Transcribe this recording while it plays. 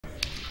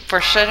For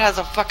shit has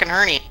a fucking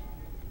hernia.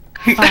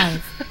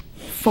 5,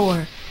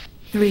 4,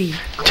 3.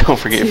 Don't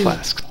forget 2, your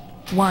flasks.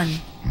 1.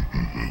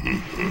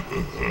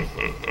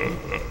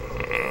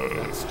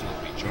 That's still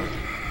recharging.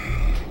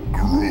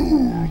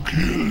 Gruul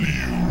kill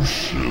you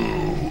so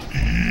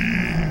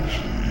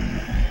easy.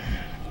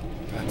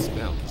 That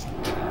spell is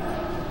ready.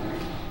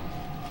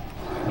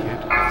 I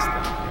can't cast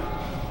that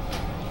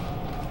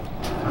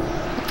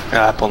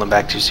yet. I pulled him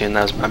back too soon.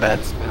 That was my bad.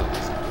 That spell is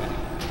ready.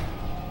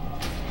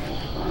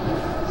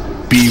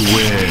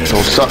 Beware.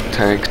 Don't suck,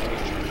 tank.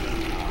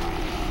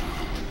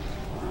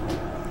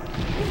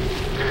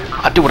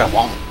 I do what I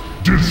want.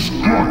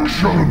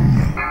 Destruction.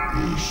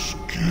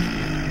 Escape.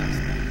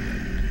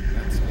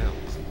 That spell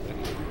is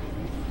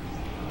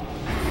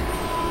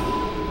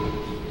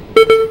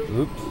ready.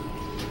 Oops.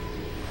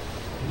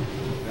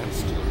 That's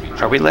still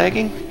recharging. Are we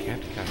lagging? I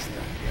can't cast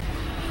that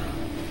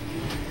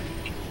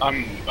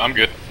yet. I'm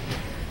good.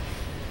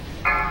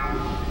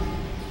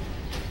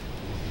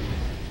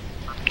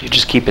 You're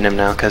just keeping him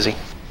now, cuzzy.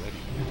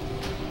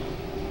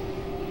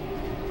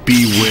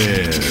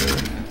 Beware.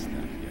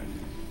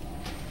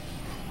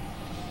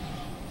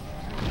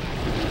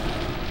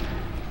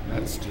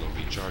 That's still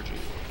recharging.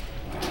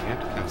 I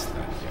can't cast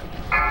that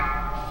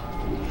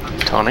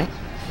yet. Tony?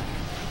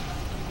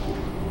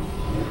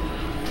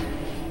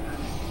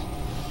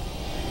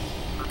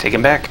 Take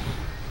him back.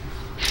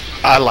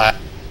 I laugh.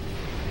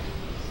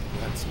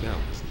 That spell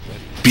is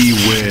ready.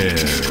 Beware.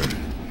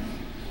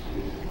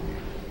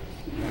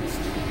 That's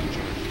still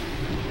recharging.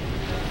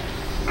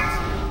 That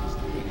spell is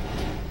ready.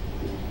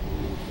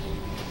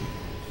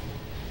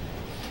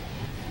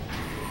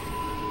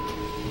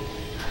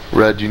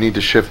 Red, you need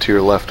to shift to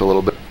your left a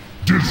little bit.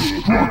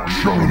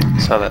 Destruction.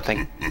 Saw that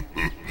thing.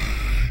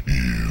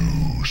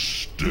 You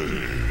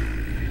stay.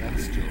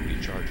 That's still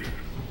recharging.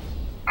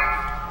 I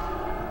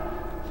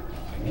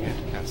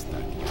can't cast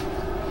that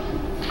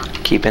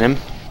yet. Keeping him.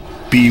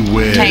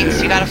 Beware.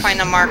 Tanks, you gotta find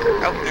the marker.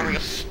 Oh, there we go.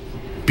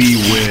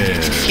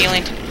 Beware.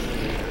 Healing.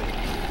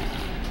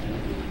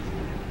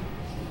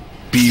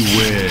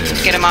 Beware.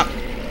 Get him up.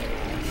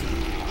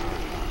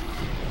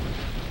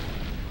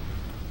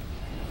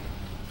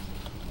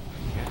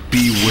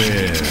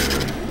 Beware.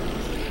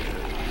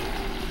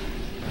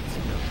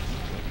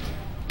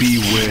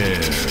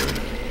 Beware.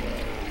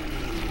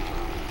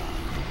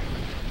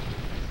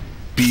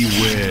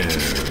 Beware.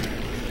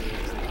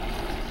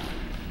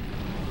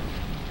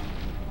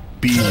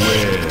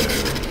 Beware.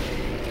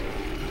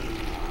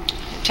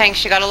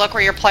 Tanks, you gotta look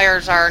where your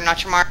players are,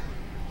 not your mark.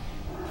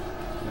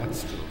 That's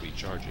still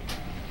recharging.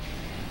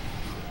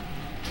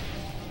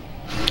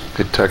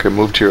 Good, Tucker,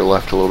 move to your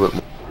left a little bit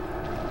more.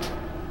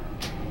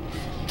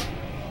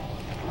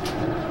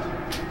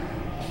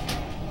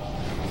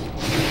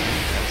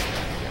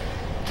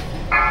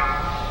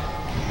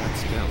 That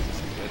spell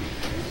is ready.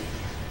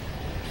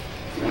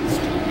 That's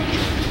still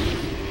recharging.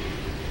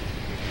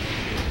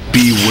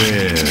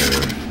 Beware.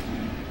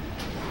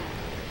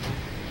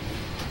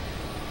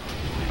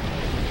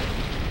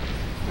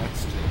 That's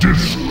still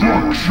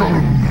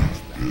Destruction.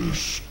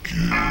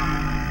 Escape.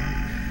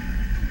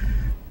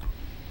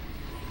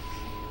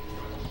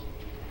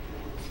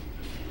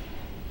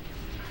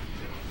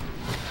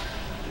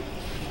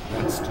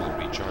 That's still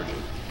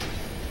recharging.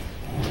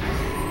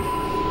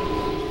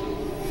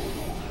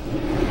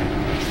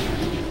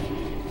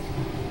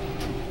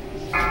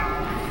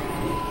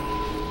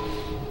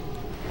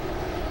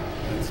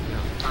 That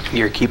spell.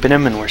 You're keeping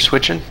him and we're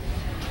switching.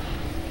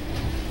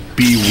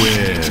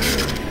 Beware.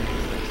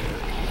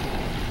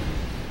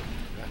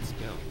 That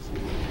spell is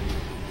ready.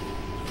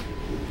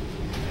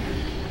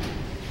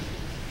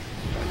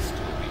 That's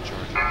still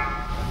recharging.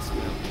 That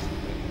spell is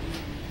ready.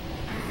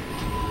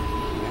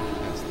 Can't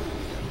cast that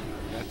yet.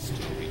 That's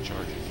still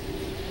recharging.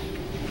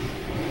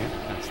 Can't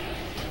cast that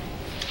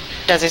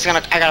yet. Desi's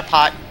gonna. I got a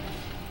pot.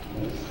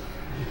 That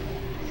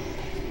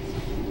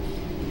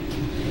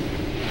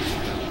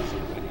spell is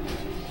ready.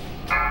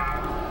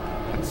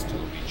 That's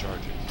still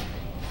recharging.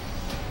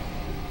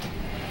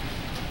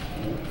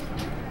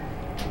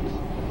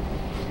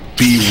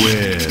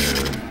 Beware.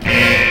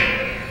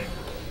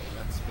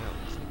 That spell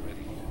is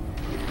ready.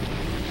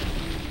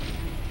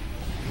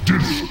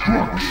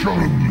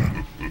 Destruction.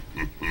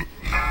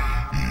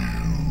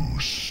 You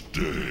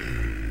stay.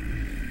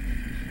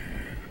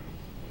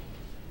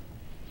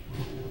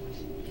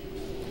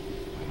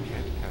 I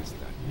can't cast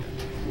that yet.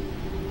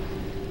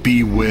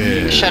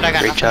 Beware. Shit, I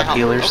got Great nothing job, to help.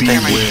 healers. Oh,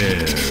 never mind.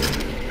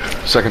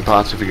 Beware. Second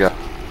pots if you got.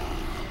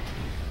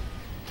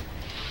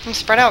 I'm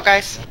spread out,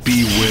 guys.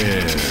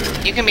 Beware.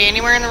 You can be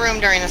anywhere in the room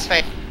during this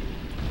phase.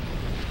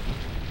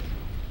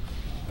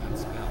 That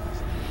spell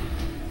is ready.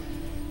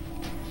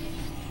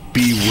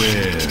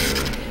 Beware.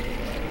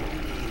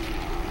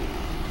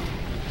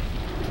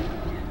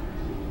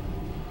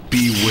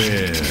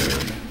 Beware.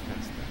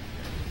 Cast that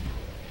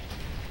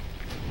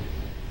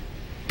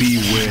yet.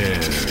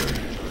 Beware.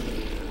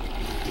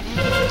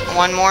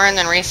 One more and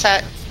then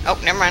reset. Oh,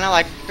 never mind. I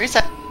like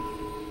reset.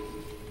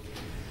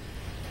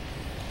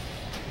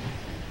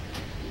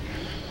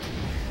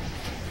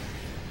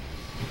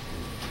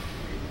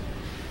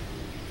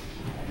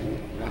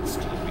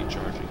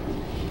 recharging.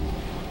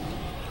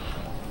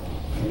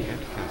 I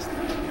can't cast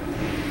that.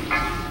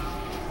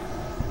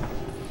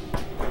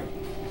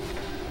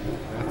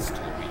 That's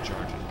still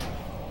recharging.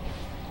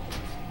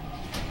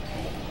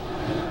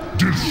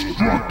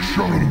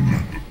 Destruction.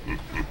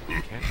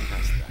 I can't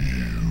cast that.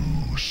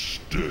 You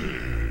stay.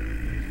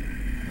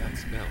 That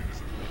spell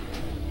is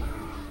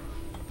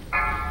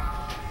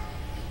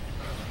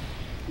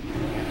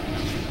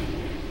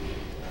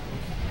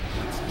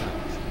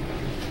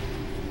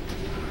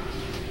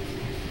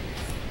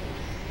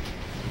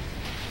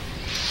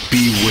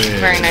Beware.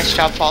 Very nice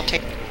job,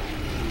 Faulty.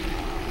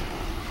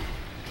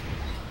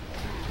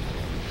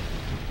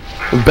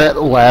 Bet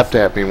laughed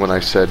at me when I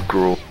said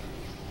Gruul.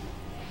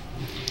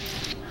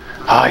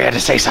 Oh, you had to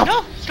say something.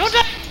 No, don't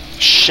die.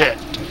 Shit.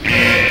 that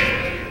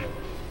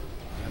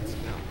spell is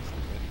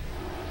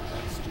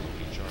that's still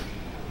recharging.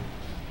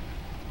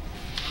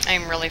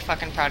 I'm really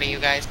fucking proud of you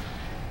guys.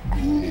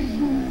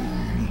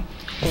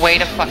 Way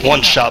to fucking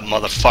One shot,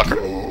 motherfucker.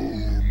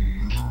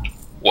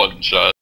 One shot.